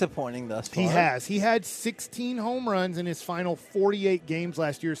been disappointing thus far. He has. He had 16 home runs in his final 48 games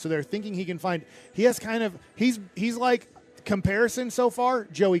last year, so they're thinking he can find – he has kind of – he's like comparison so far,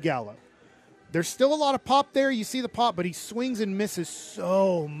 Joey Gallo. There's still a lot of pop there. You see the pop, but he swings and misses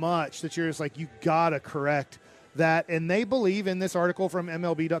so much that you're just like, you got to correct that. And they believe in this article from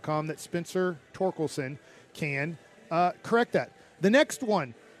MLB.com that Spencer Torkelson can correct that. The next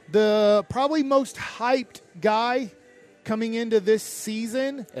one, the probably most hyped guy coming into this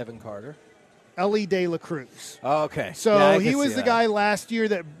season. Evan Carter. Ellie De La Cruz. Oh, okay. So he was the guy last year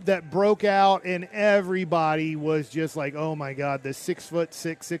that broke out, and everybody was just like, oh, my God, the 6'6",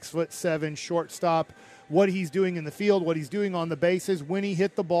 6'7" shortstop, what he's doing in the field, what he's doing on the bases. When he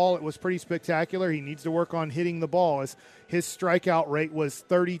hit the ball, it was pretty spectacular. He needs to work on hitting the ball, as his strikeout rate was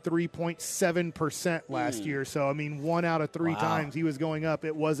 33.7% last year. So, 1 out of 3 times he was going up.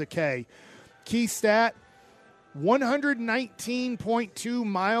 It was a K. Key stat, 119.2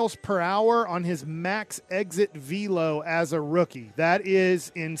 miles per hour on his max exit velo as a rookie. That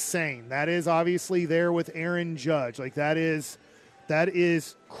is insane. That is obviously there with Aaron Judge. Like that is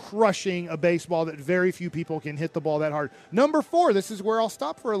crushing a baseball that very few people can hit the ball that hard. Number 4, this is where I'll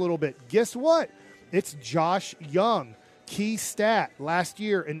stop for a little bit. Guess what? It's Josh Young. Key stat, last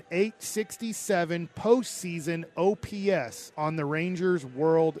year an 867 postseason OPS on the Rangers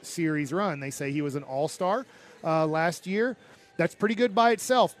World Series run. They say he was an all-star last year. That's pretty good by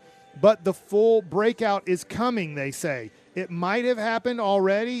itself. But the full breakout is coming, they say. It might have happened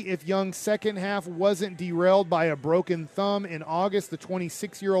already if Young's second half wasn't derailed by a broken thumb in August. The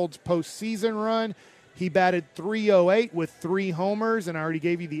 26-year-old's postseason run, he batted .308 with 3 homers, and I already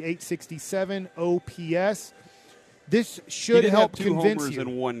gave you the 867 OPS. This should help convince you. He did have 2 homers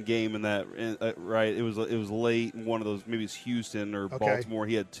in one game in that, right? It was late in one of those. Maybe it's Houston or Baltimore.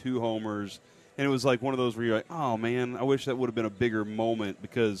 He had 2 homers, and it was like one of those where you're like, oh man, I wish that would have been a bigger moment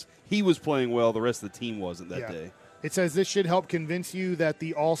because he was playing well. The rest of the team wasn't that day. It says this should help convince you that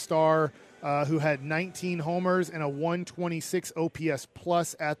the All-Star who had 19 homers and a 126 OPS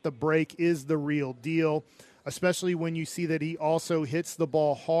plus at the break is the real deal, especially when you see that he also hits the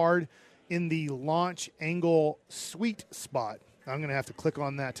ball hard in the launch angle sweet spot. I'm going to have to click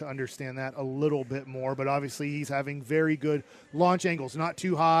on that to understand that a little bit more, but obviously he's having very good launch angles, not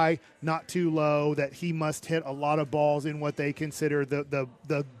too high, not too low, that he must hit a lot of balls in what they consider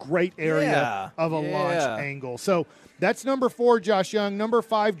the great area of a launch angle. So that's number 4, Josh Young. Number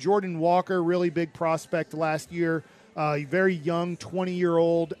 5, Jordan Walker, really big prospect last year. Very young,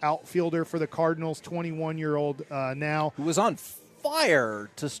 20-year-old outfielder for the Cardinals, 21-year-old now. Who was on fire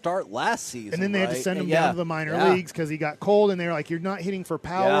to start last season. And then they had to send him down to the minor leagues because he got cold, and they're like, you're not hitting for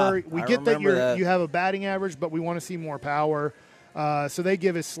power. We get that you have a batting average, but we want to see more power. So they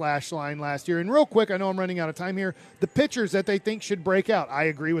give his slash line last year. And real quick, I know I'm running out of time here, the pitchers that they think should break out. I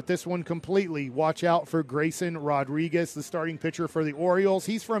agree with this one completely. Watch out for Grayson Rodriguez, the starting pitcher for the Orioles.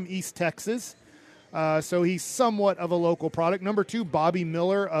 He's from East Texas, so he's somewhat of a local product. Number 2, Bobby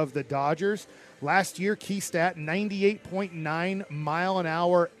Miller of the Dodgers. Last year, key stat, 98.9 mile an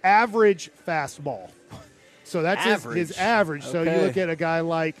hour average fastball. So that's his average. So you look at a guy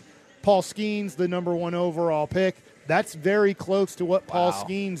like Paul Skeens, the number 1 overall pick. That's very close to what Paul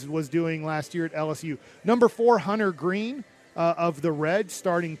Skeens was doing last year at LSU. Number 4, Hunter Green of the Reds,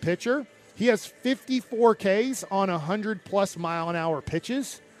 starting pitcher. He has 54 Ks on 100-plus mile-an-hour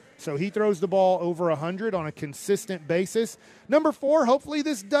pitches. So he throws the ball over 100 on a consistent basis. Number 4, hopefully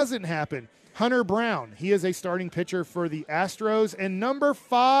this doesn't happen. Hunter Brown. He is a starting pitcher for the Astros. And number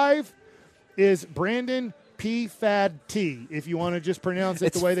 5 is Brandon P. Fad T, if you want to just pronounce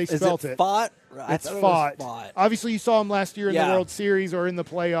it the way they spelt it. Fott? It's Fott. Obviously, you saw him last year in the World Series or in the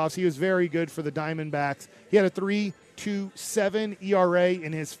playoffs. He was very good for the Diamondbacks. He had a 3.27 ERA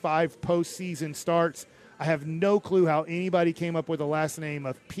in his 5 postseason starts. I have no clue how anybody came up with the last name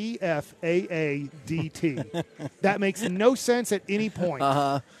of P-F-A-A-D-T. That makes no sense at any point.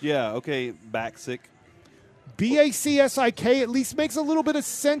 Yeah, okay, Baksick. B-A-C-S-I-K at least makes a little bit of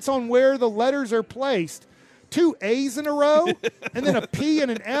sense on where the letters are placed. 2 A's in a row, and then a P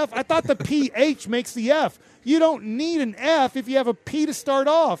and an F. I thought the P-H makes the F. You don't need an F if you have a P to start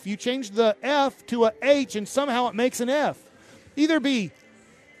off. You change the F to a H, and somehow it makes an F. Either be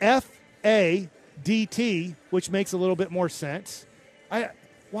F-A-D-T, which makes a little bit more sense.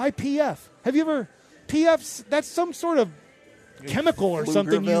 Why P-F? Have you ever – P-F, that's some sort of chemical or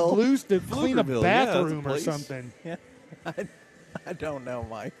something you lose to clean a bathroom or something. Yeah. I don't know,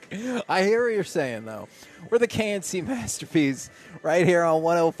 Mike. I hear what you're saying, though. We're the K&C Masterpiece right here on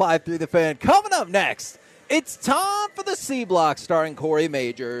 105 Through the Fan. Coming up next, it's time for the C Block starring Corey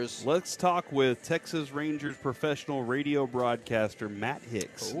Majors. Let's talk with Texas Rangers professional radio broadcaster Matt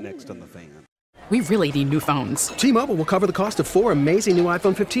Hicks next on the Fan. We really need new phones. T-Mobile will cover the cost of 4 amazing new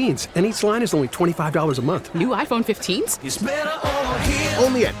iPhone 15s, and each line is only $25 a month. New iPhone 15s? It's better over here.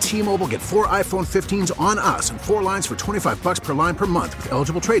 Only at T-Mobile, get 4 iPhone 15s on us and 4 lines for $25 per line per month with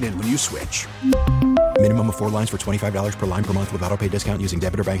eligible trade-in when you switch. Minimum of 4 lines for $25 per line per month with autopay discount using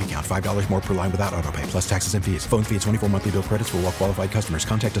debit or bank account. $5 more per line without autopay, plus taxes and fees. Phone fee at 24 monthly bill credits for well-qualified customers.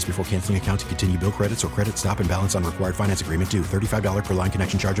 Contact us before canceling account to continue bill credits or credit stop and balance on required finance agreement due. $35 per line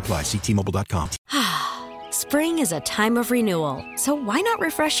connection charge applies. See T-Mobile.com. Spring is a time of renewal, so why not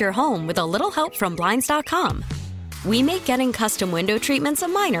refresh your home with a little help from Blinds.com? We make getting custom window treatments a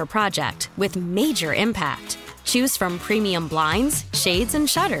minor project with major impact. Choose from premium blinds, shades, and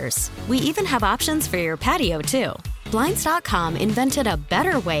shutters. We even have options for your patio, too. Blinds.com invented a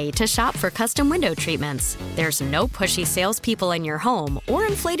better way to shop for custom window treatments. There's no pushy salespeople in your home or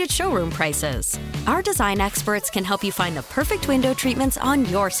inflated showroom prices. Our design experts can help you find the perfect window treatments on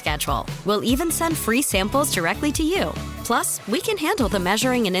your schedule. We'll even send free samples directly to you. Plus, we can handle the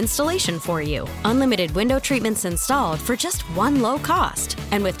measuring and installation for you. Unlimited window treatments installed for just one low cost.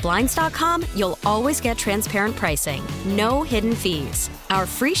 And with Blinds.com, you'll always get transparent pricing. No hidden fees. Our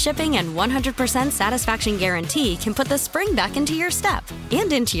free shipping and 100% satisfaction guarantee can put the spring back into your step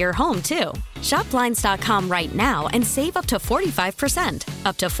and into your home, too. Shop Blinds.com right now and save up to 45%.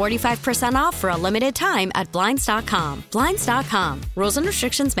 Up to 45% off for a limited time at Blinds.com. Blinds.com. Rules and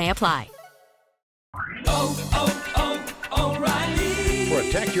restrictions may apply. O'Reilly.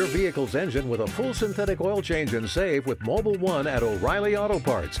 Protect your vehicle's engine with a full synthetic oil change and save with Mobile One at O'Reilly Auto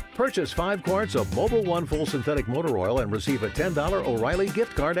Parts. Purchase 5 quarts of Mobile One full synthetic motor oil and receive a $10 O'Reilly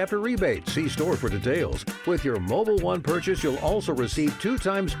gift card after rebate. See store for details. With your Mobile One purchase, you'll also receive 2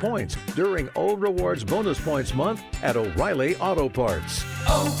 times points during O Rewards Bonus Points Month at O'Reilly Auto Parts.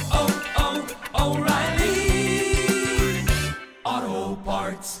 O'Reilly.